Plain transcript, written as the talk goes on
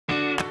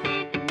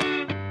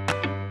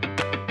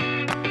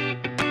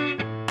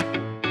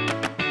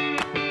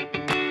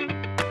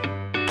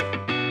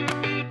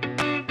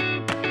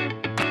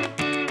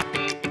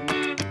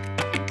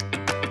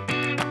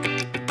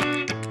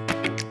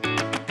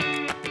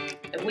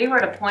we were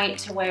at a point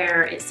to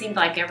where it seemed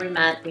like every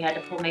month we had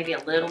to pull maybe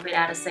a little bit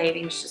out of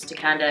savings just to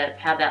kind of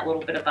have that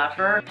little bit of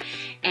buffer.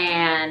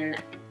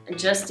 And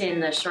just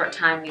in the short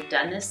time we've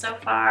done this so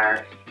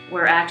far,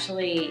 we're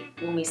actually,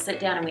 when we sit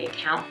down and we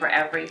account for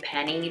every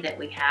penny that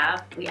we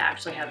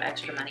actually have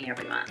extra money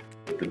every month.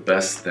 The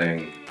best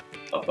thing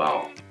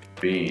about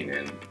being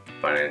in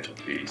financial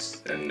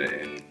peace and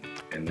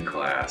in the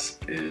class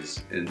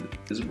is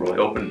a really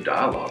open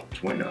dialogue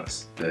between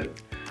us that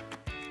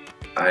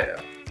I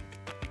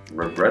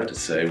regret to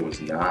say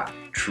was not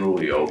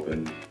truly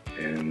open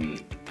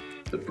in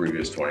the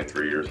previous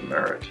 23 years of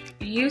marriage.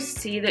 You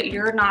see that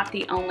you're not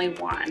the only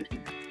one,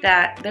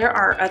 that there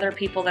are other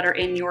people that are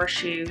in your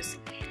shoes,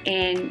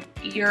 and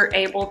you're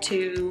able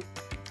to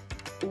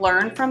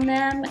learn from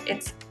them.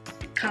 It's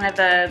kind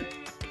of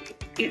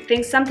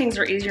some things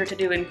are easier to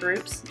do in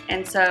groups,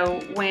 and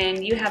so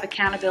when you have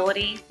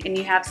accountability and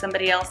you have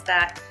somebody else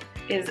that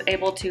is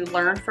able to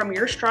learn from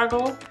your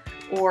struggle,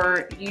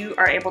 or you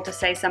are able to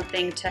say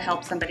something to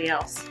help somebody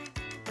else.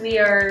 We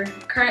are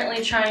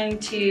currently trying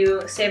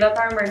to save up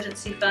our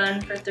emergency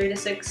fund for 3 to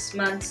 6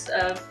 months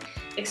of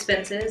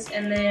expenses,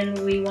 and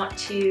then we want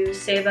to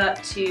save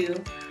up to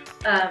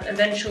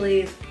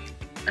eventually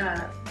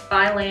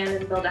buy land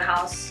and build a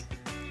house.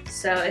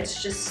 So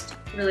it's just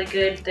really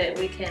good that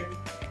we can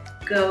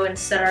go and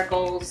set our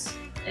goals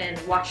and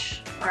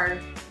watch our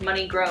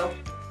money grow.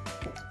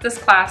 This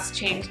class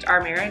changed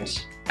our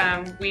marriage.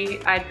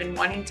 I'd been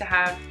wanting to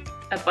have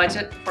a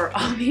budget for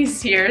all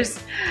these years,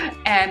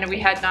 and we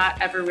had not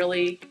ever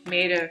really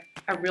made a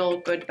real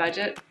good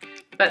budget.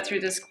 But through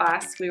this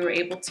class we were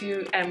able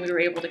to, and we were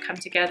able to come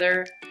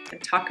together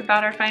and talk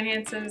about our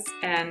finances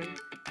and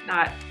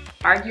not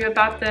argue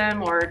about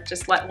them or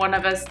just let one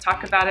of us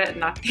talk about it and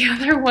not the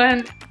other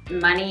one.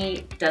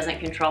 Money doesn't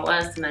control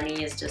us.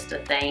 Money is just a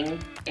thing,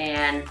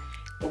 and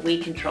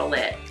we control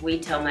it. We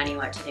tell money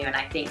what to do, and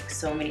I think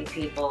so many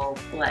people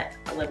we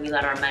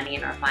let our money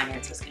and our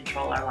finances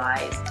control our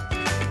lives.